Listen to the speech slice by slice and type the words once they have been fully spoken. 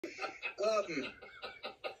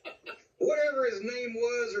Whatever his name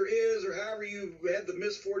was or is, or however you had the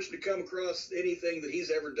misfortune to come across anything that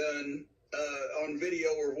he's ever done on video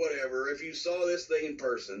or whatever, if you saw this thing in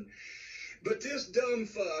person. But this dumb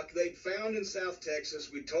fuck they'd found in South Texas,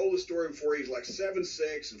 we told the story before, he's like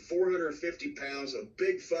 7'6" and 450 pounds, a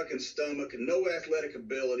big fucking stomach and no athletic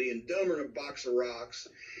ability and dumber than a box of rocks.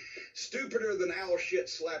 Stupider than owl shit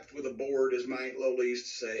slapped with a board, as my Aunt Lola used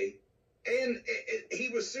to say. And he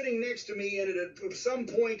was sitting next to me, and at some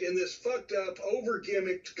point in this fucked up,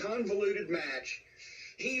 over-gimmicked, convoluted match,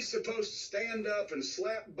 he's supposed to stand up and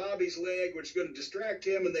slap Bobby's leg, which is going to distract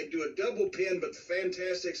him, and they do a double pin, but the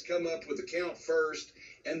Fantastics come up with the count first,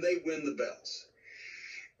 and they win the belts.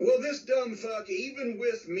 Well, this dumb fuck, even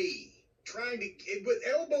with me, with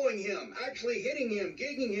elbowing him, actually hitting him,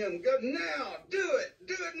 gigging him, go, now, do it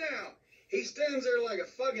now. He stands there like a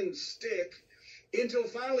fucking stick, until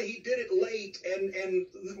finally he did it late, and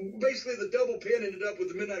basically the double pin ended up with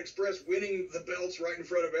the Midnight Express winning the belts right in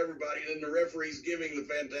front of everybody, and then the referees giving the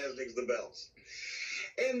Fantastics the belts.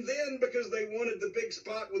 And then, because they wanted the big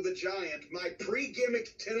spot with the Giant, my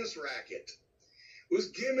pre-gimmicked tennis racket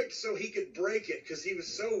was gimmicked so he could break it, because he was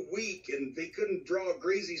so weak, and he couldn't draw a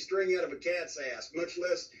greasy string out of a cat's ass, much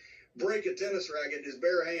less break a tennis racket in his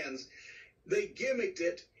bare hands. They gimmicked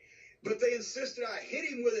it, but they insisted I hit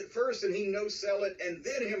him with it first and he no-sell it and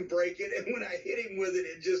then him break it. And when I hit him with it,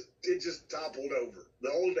 it just toppled over. The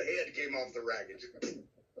whole head came off the racket.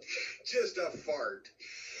 Just a fart.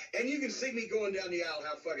 And you can see me going down the aisle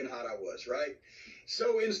how fucking hot I was, right?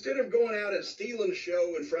 So instead of going out and stealing a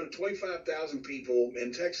show in front of 25,000 people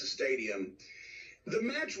in Texas Stadium, the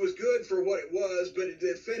match was good for what it was, but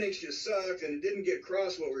the finish just sucked and it didn't get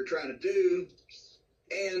across what we were trying to do.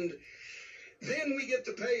 And then we get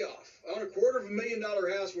the payoff. On a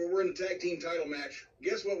 $250,000 house where we're in the tag team title match,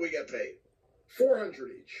 guess what we got paid? $400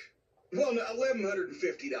 each. Well, no,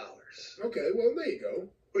 $1,150. Okay, well, there you go.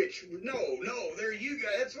 Which, no, there you go.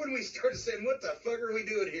 That's when we started saying, what the fuck are we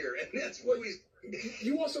doing here? And that's when we...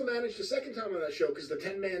 You also managed the second time on that show, because the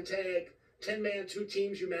 10-man tag, 10-man, 2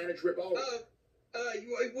 teams, you managed Rip Oliver.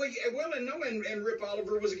 And Rip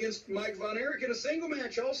Oliver was against Mike Von Erich in a single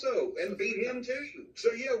match also, and beat him too.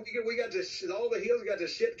 So yeah, we got all the heels got the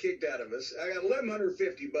shit kicked out of us. I got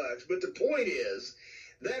 $1,150, but the point is,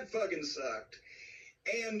 that fucking sucked.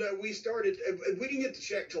 And we didn't get the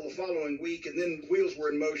check till the following week, and then wheels were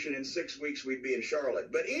in motion. In 6 weeks, we'd be in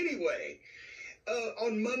Charlotte. But anyway,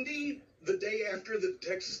 on Monday, the day after the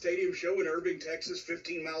Texas Stadium show in Irving, Texas,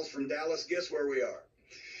 15 miles from Dallas, guess where we are?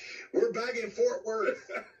 We're back in Fort Worth.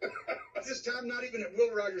 This time not even at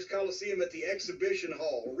Will Rogers Coliseum, at the Exhibition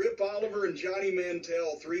Hall. Rip Oliver and Johnny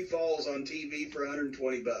Mantell, 3 falls on TV for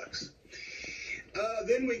 $120.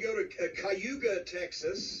 Then we go to Cayuga,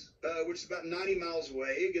 Texas, which is about 90 miles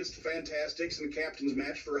away, against the Fantastics in the captain's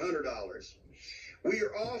match for $100. We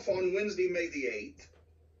are off on Wednesday, May the 8th.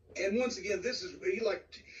 And once again, this is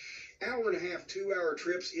like hour and a half, 2-hour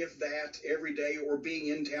trips, if that, every day, or being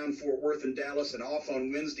in town, Fort Worth and Dallas, and off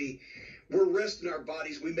on Wednesday. We're resting our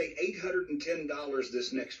bodies. We made $810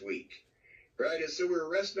 this next week, right? And so we were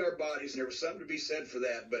resting our bodies, and there was something to be said for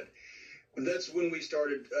that. But that's when we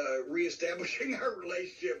started reestablishing our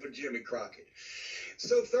relationship with Jimmy Crockett.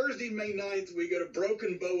 So Thursday, May 9th, we go to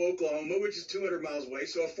Broken Bow, Oklahoma, which is 200 miles away,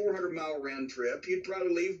 so a 400-mile round trip. You'd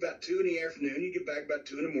probably leave about 2 in the afternoon. You get back about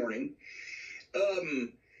 2 in the morning.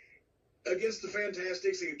 Against the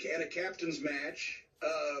Fantastics and a captain's match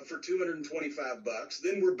for $225.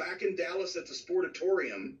 Then we're back in Dallas at the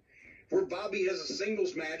Sportatorium, where Bobby has a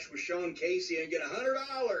singles match with Sean Casey and get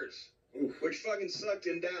 $100, which fucking sucked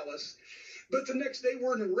in Dallas. But the next day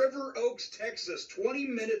we're in River Oaks, Texas, 20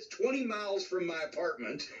 miles from my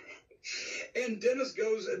apartment. And Dennis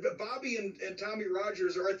goes, Bobby and Tommy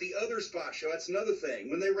Rogers are at the other spot show. That's another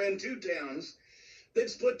thing. When they ran 2 towns, they'd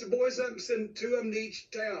split the boys up and send 2 of them to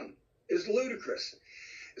each town. It's ludicrous.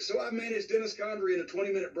 So I managed Dennis Condrey in a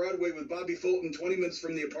 20-minute Broadway with Bobby Fulton, 20 minutes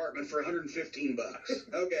from the apartment for $115.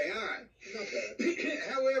 Okay, all right. Not bad.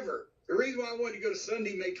 However, the reason why I wanted to go to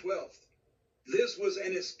Sunday, May 12th, this was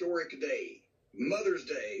an historic day. Mother's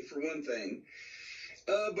Day, for one thing.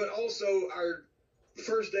 But also our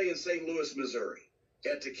first day in St. Louis, Missouri,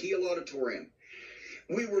 at the Kiel Auditorium.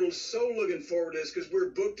 We were so looking forward to this because we're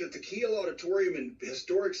booked at the Kiel Auditorium in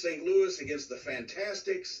historic St. Louis against the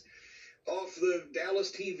Fantastics. Off the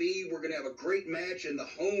Dallas TV, we're going to have a great match in the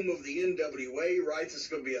home of the NWA, right? This is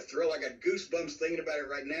going to be a thrill. I got goosebumps thinking about it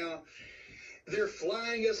right now. They're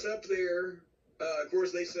flying us up there. Of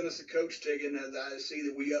course, they sent us a coach ticket, and I see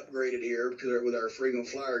that we upgraded here with our frequent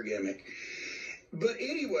flyer gimmick. But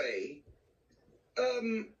anyway,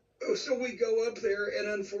 So we go up there, and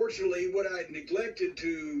unfortunately, what I neglected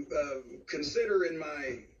to consider in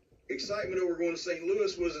my excitement over going to St.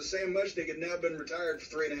 Louis was that Sam Muchnick had now been retired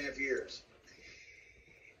for 3.5 years.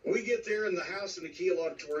 We get there, and the house in the Kiel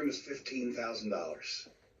Auditorium is $15,000.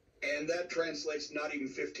 And that translates not even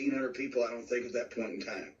 1,500 people, I don't think, at that point in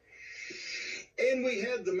time. And we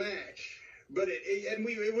had the match. But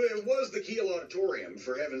it was the Kiel Auditorium,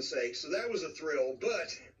 for heaven's sake, so that was a thrill.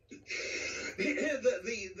 But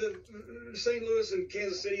the St. Louis and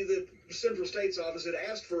Kansas City, the Central States office had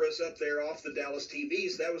asked for us up there off the Dallas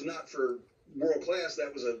TVs. That was not for World Class.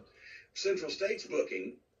 That was a Central States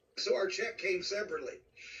booking. So our check came separately.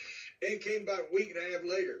 And it came about a week and a half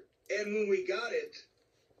later. And when we got it,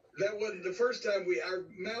 that wasn't the first time our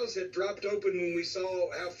mouths had dropped open when we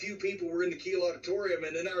saw how few people were in the Kiel Auditorium,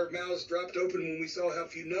 and then our mouths dropped open when we saw how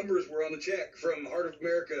few numbers were on the check from Heart of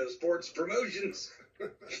America Sports Promotions.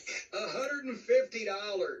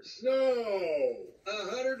 $150. No.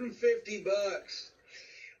 $150.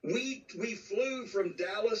 We flew from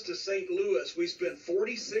Dallas to St. Louis. We spent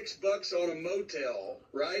 $46 on a motel,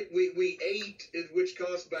 right? We ate, which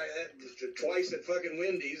cost twice at fucking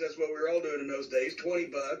Wendy's. That's what we were all doing in those days,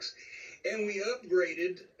 $20. And we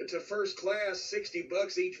upgraded to first class,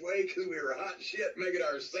 $60 each way, because we were hot shit making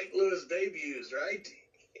our St. Louis debuts, right?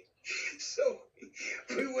 So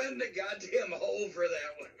we went in the goddamn hole for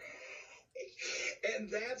that one. And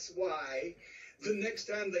that's why the next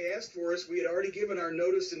time they asked for us, we had already given our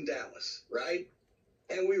notice in Dallas, right?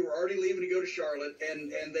 And we were already leaving to go to Charlotte,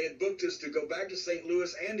 and they had booked us to go back to St.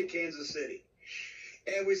 Louis and to Kansas City.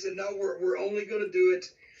 And we said, no, we're only going to do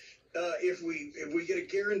it if we get a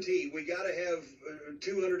guarantee. We got to have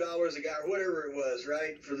 $200 a guy, or whatever it was,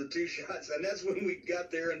 right, for the 2 shots. And that's when we got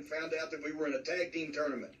there and found out that we were in a tag team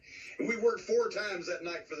tournament. And we worked 4 times that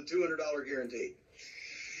night for the $200 guarantee.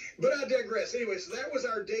 But I digress. Anyway, so that was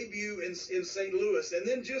our debut in St. Louis. And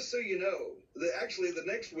then just so you know, actually the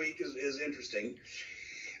next week is interesting.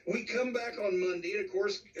 We come back on Monday and, of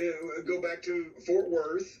course, go back to Fort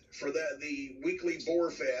Worth for the weekly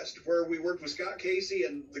Boar Fest, where we worked with Scott Casey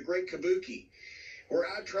and the great Kabuki, where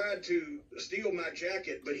I tried to steal my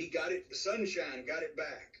jacket, but he got it, Sunshine got it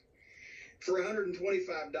back for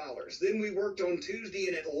 $125. Then we worked on Tuesday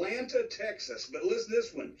in Atlanta, Texas. But listen to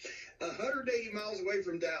this one, 180 miles away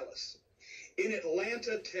from Dallas, in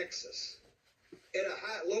Atlanta, Texas, at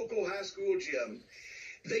a local high school gym.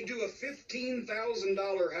 They do a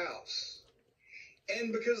 $15,000 house.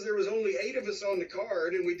 And because there was only 8 of us on the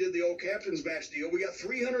card and we did the old captain's match deal, we got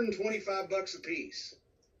 $325 a piece.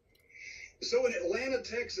 So in Atlanta,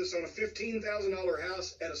 Texas, on a $15,000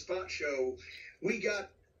 house at a spot show, we got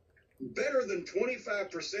better than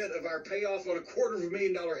 25% of our payoff on a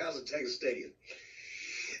 $250,000 house at Texas Stadium.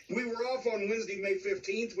 We were off on Wednesday, May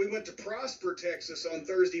 15th. We went to Prosper, Texas on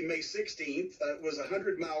Thursday, May 16th. It was a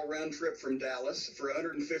 100-mile round trip from Dallas for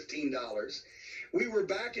 $115. We were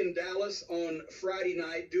back in Dallas on Friday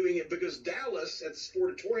night doing it because Dallas at the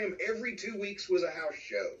Sportatorium every 2 weeks was a house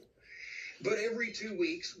show. But every 2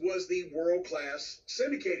 weeks was the world-class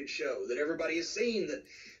syndicated show that everybody has seen, that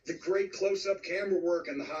the great close-up camera work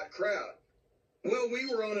and the hot crowd. Well, we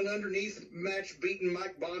were on an underneath match beating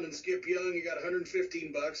Mike Bond and Skip Young. You got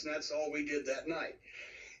 $115, and that's all we did that night.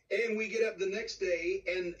 And we get up the next day,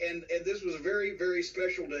 and this was a very, very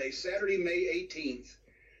special day, Saturday, May 18th,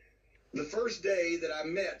 the first day that I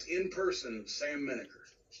met in person Sam Menaker.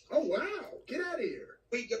 Oh, wow. Get out of here.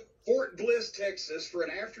 We go to Fort Bliss, Texas, for an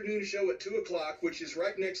afternoon show at 2 o'clock, which is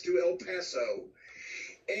right next to El Paso,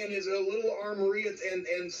 and is a little armory,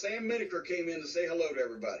 and Sam Menaker came in to say hello to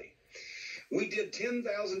everybody. We did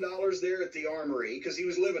 $10,000 there at the Armory because he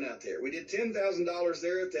was living out there. We did $10,000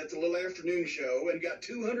 there at the little afternoon show and got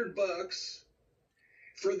 $200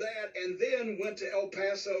 for that, and then went to El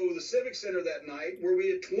Paso, the Civic Center that night, where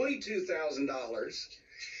we did $22,000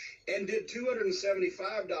 and did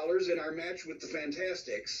 $275 in our match with the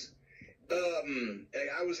Fantastics.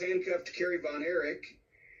 I was handcuffed to Kerry Von Erich.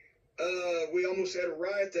 We almost had a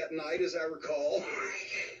riot that night, as I recall.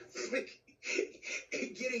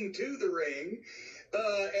 Getting to the ring,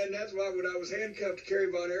 and that's why when I was handcuffed to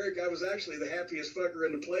Kerry Von Erich, I was actually the happiest fucker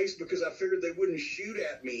in the place because I figured they wouldn't shoot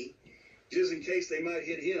at me just in case they might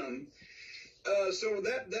hit him. So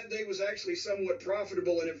that day was actually somewhat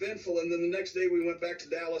profitable and eventful, and then the next day we went back to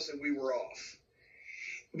Dallas and we were off.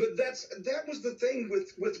 But that was the thing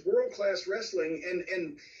with world-class wrestling,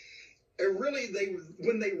 and really,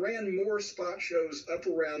 when they ran more spot shows up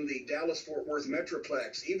around the Dallas-Fort Worth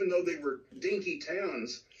Metroplex, even though they were dinky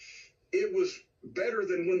towns, it was better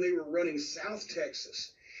than when they were running South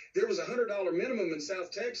Texas. There was a $100 minimum in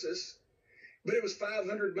South Texas, but it was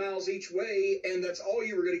 500 miles each way, and that's all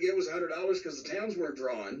you were going to get was $100 because the towns weren't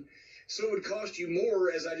drawn. So it would cost you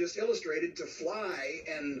more, as I just illustrated, to fly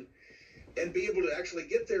and be able to actually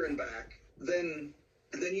get there and back than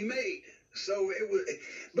you made. So it was,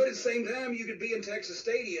 but at the same time, you could be in Texas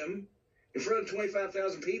Stadium in front of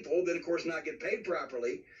 25,000 people, then of course not get paid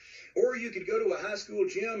properly, or you could go to a high school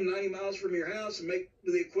gym 90 miles from your house and make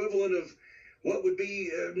the equivalent of what would be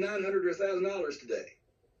 $900 or $1,000 today.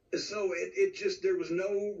 So it just, there was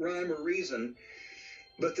no rhyme or reason.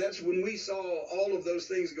 But that's when we saw all of those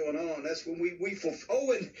things going on. That's when we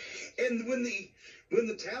and when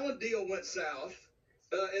the talent deal went south,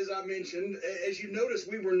 as I mentioned, as you notice,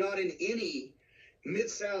 we were not in any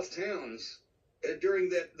Mid-South towns during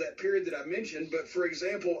that period that I mentioned. But for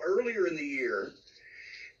example, earlier in the year,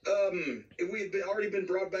 we had already been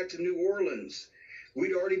brought back to New Orleans.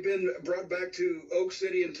 We'd already been brought back to Oak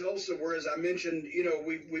City and Tulsa, where, as I mentioned, you know,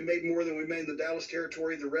 we made more than we made in the Dallas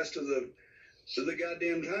territory the rest of the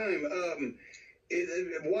goddamn time.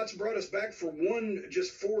 Watts brought us back for one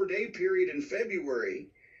just 4-day period in February,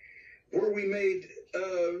 where we made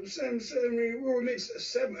 3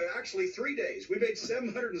 days. We made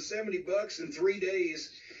 $770 in 3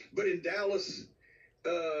 days, but in Dallas,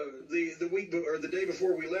 the week or the day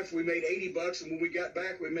before we left, we made $80, and when we got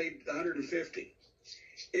back, we made $150.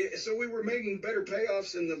 So we were making better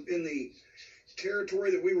payoffs in the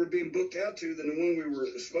territory that we were being booked out to than the one we were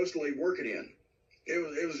supposedly working in.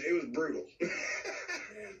 It was brutal.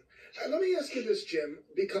 Let me ask you this, Jim,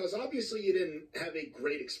 because obviously you didn't have a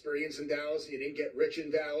great experience in Dallas, and you didn't get rich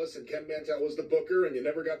in Dallas, and Ken Mantell was the booker, and you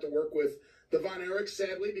never got to work with the Von Erichs,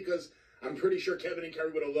 sadly, because I'm pretty sure Kevin and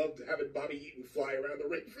Kerry would have loved having Bobby Eaton fly around the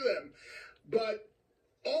ring for them. But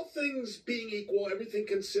all things being equal, everything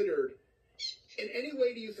considered, in any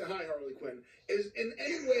way do you think, hi Harley Quinn, in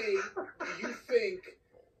any way do you think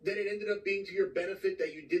that it ended up being to your benefit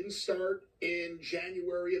that you didn't start in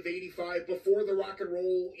January of '85 before the rock and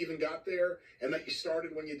roll even got there, and that you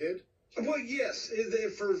started when you did? Well, yes,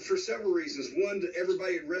 for several reasons. One,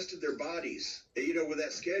 everybody had rested their bodies, you know, with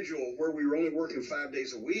that schedule where we were only working 5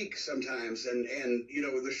 days a week sometimes, and you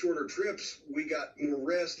know, with the shorter trips, we got more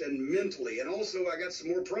rest and mentally, and also I got some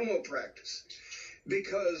more promo practice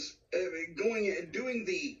because doing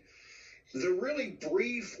the really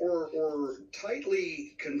brief or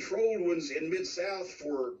tightly controlled ones in Mid-South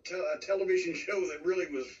for a television show that really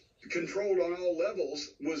was controlled on all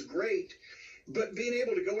levels was great. But being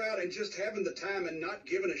able to go out and just having the time and not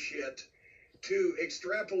giving a shit to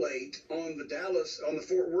extrapolate on the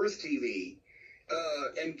Fort Worth TV,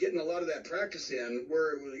 and getting a lot of that practice in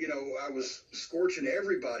where, you know, I was scorching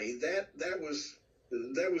everybody, that was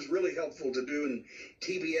really helpful to do in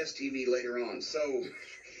TBS TV later on. So,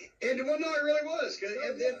 and well, no, it really was.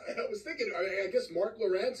 I was thinking, I guess Mark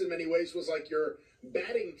Lawrence in many ways was like your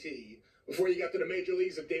batting tee before you got to the major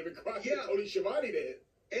leagues of David Crockett and Tony Schiavone did it.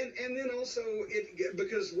 And then also,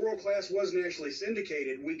 because World Class wasn't actually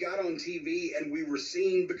syndicated, we got on TV and we were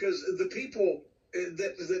seen, because the people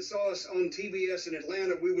that saw us on TBS in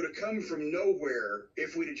Atlanta, we would have come from nowhere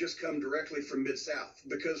if we'd have just come directly from Mid-South.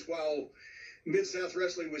 Because while Mid-South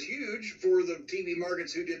wrestling was huge for the TV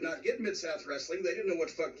markets who did not get Mid-South wrestling, they didn't know what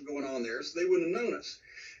the fuck was going on there, so they wouldn't have known us.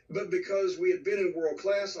 But because we had been in World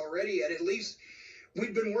Class already, and at least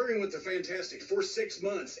we'd been working with the Fantastic for 6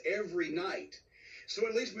 months every night. So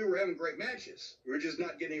at least we were having great matches. We were just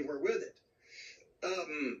not getting anywhere with it.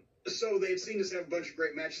 So they had seen us have a bunch of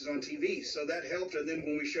great matches on TV. So that helped. And then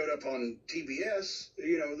when we showed up on TBS,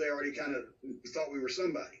 you know, they already kind of thought we were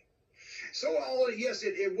somebody. So yes,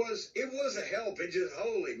 it was a help. It just,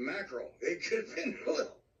 holy mackerel. It could have been a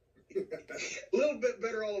little bit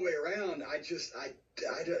better all the way around.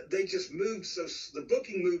 They just moved the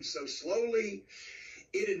booking moved so slowly.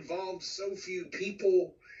 It involved so few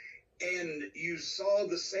people. And you saw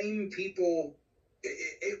the same people.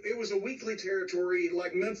 It was a weekly territory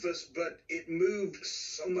like Memphis, but it moved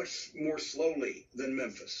so much more slowly than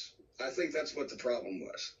Memphis. I think that's what the problem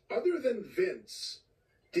was. Other than Vince,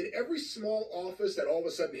 did every small office that all of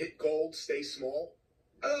a sudden hit gold stay small?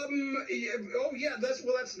 Yeah, that's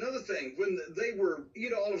another thing. When they were, you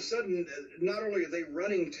know, all of a sudden, not only are they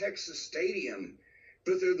running Texas Stadium,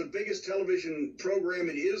 but they're the biggest television program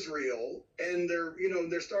in Israel, and they're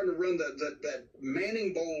starting to run that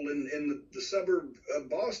Manning Bowl in the suburb of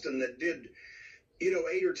Boston that did, you know,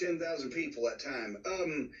 8,000 or 10,000 people at time.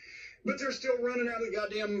 But they're still running out of the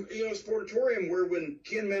goddamn, you know, Sportatorium, where when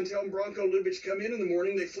Ken Mantell and Bronco Lubitsch come in the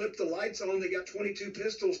morning, they flip the lights on. They got 22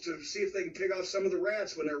 pistols to see if they can pick off some of the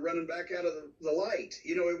rats when they're running back out of the light.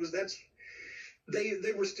 You know,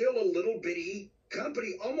 they were still a little bitty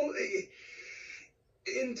company, almost.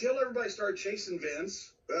 until everybody started chasing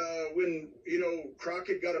Vince. When,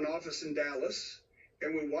 Crockett got an office in Dallas,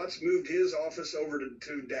 and when Watts moved his office over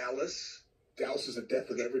to Dallas. Dallas is the death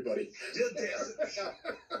of everybody.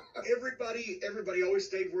 Everybody always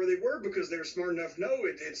stayed where they were because they were smart enough to know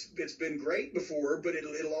it's been great before, but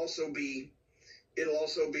it'll also be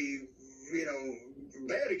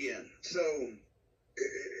bad again. So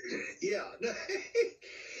yeah.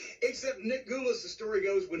 Except Nick Goulas, the story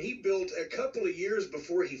goes, when he built a couple of years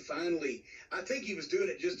before he finally, I think he was doing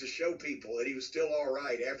it just to show people that he was still all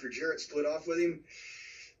right after Jarrett split off with him.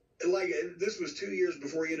 Like, this was 2 years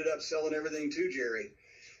before he ended up selling everything to Jerry.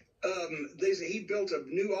 They say he built a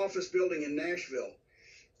new office building in Nashville.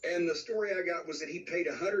 And the story I got was that he paid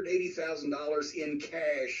 $180,000 in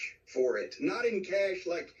cash for it. Not in cash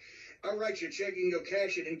like, I'll write you a check, you can go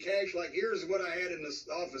cash it. In cash like, here's what I had in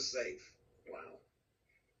the office safe. Wow.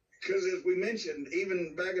 Because as we mentioned,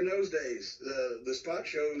 even back in those days, the spot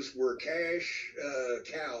shows were cash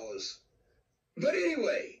cows. But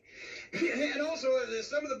anyway, and also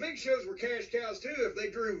some of the big shows were cash cows too. If they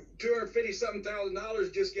drew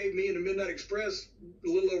 $250,000, just gave me and the Midnight Express a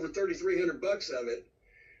little over $3,300 of it.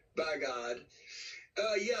 By God,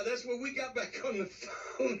 yeah, that's when we got back on the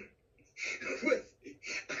phone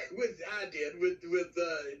with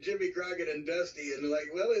Jimmy Crockett and Dusty, and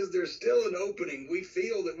like, well, is there still an opening? We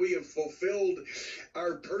feel that we have fulfilled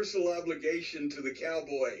our personal obligation to the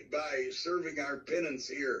cowboy by serving our penance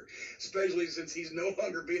here, especially since he's no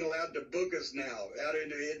longer being allowed to book us now out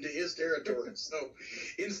into his territory. So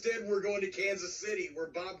instead, we're going to Kansas City, where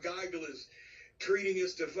Bob Geigel is treating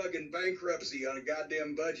us to fucking bankruptcy on a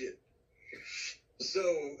goddamn budget.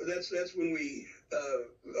 So that's when we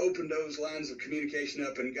opened those lines of communication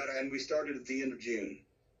up and we started at the end of June.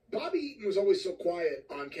 Bobby Eaton was always so quiet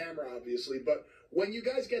on camera, obviously, but when you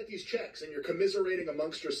guys get these checks and you're commiserating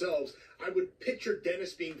amongst yourselves, I would picture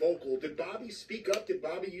Dennis being vocal. Did Bobby speak up? Did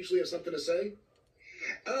Bobby usually have something to say?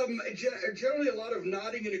 Generally a lot of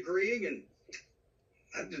nodding and agreeing, and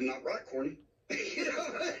I did not write corny.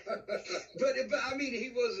 But I mean, he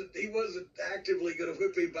wasn't actively going to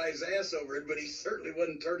whip him by his ass over it, but he certainly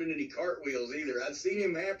wasn't turning any cartwheels either. I'd seen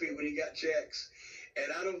him happy when he got checks, and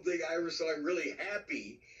I don't think I ever saw him really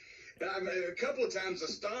happy. I mean, a couple of times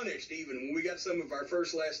astonished even when we got some of our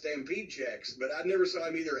first Last Stampede checks, but I never saw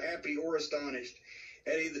him either happy or astonished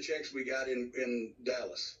at any of the checks we got in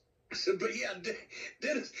Dallas. So, but yeah,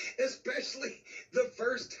 Dennis, especially the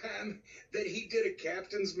first time that he did a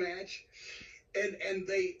captain's match. And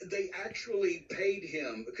they actually paid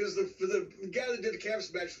him because the guy that did the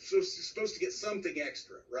captain's match was supposed to get something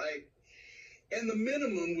extra, right? And the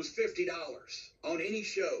minimum was $50 on any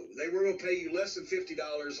show. They were going to pay you less than $50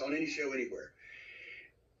 on any show anywhere.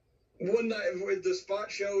 One night with the spot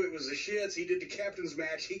show, it was the shits. He did the captain's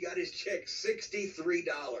match. He got his check $63,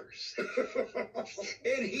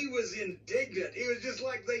 and he was indignant. He was just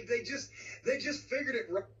like they just figured it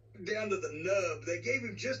right down to the nub. They gave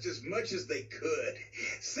him just as much as they could.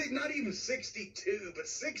 See, not even $62, but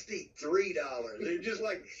 $63. They're just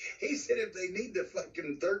like, he said if they need the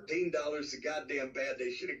fucking $13 so goddamn bad,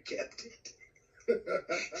 they should have kept it.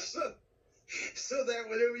 so that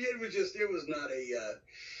it was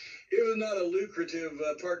not a lucrative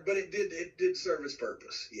part, but it did serve its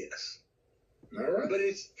purpose. Yes. All right. But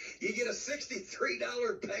you get a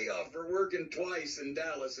 $63 payoff for working twice in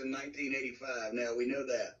Dallas in 1985. Now we know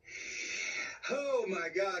that. Oh my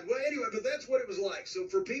God. Well, anyway, but that's what it was like. So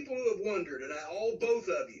for people who have wondered, and both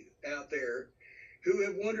of you out there who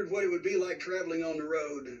have wondered what it would be like traveling on the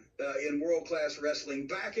road in world-class wrestling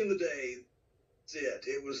back in the day, that's it.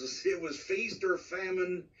 It was feast or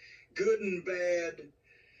famine, good and bad,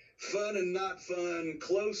 fun and not fun,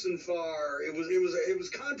 close and far. It was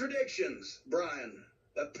contradictions, Brian.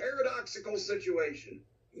 A paradoxical situation.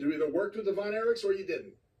 You either worked with the Von Erichs or you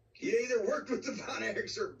didn't. You either worked with the Von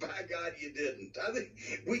Erichs or, by God, you didn't. I think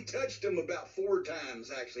we touched them about 4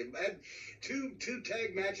 times, actually. I had two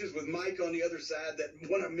tag matches with Mike on the other side, that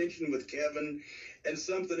one I mentioned with Kevin, and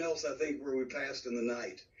something else, I think, where we passed in the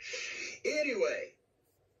night. Anyway,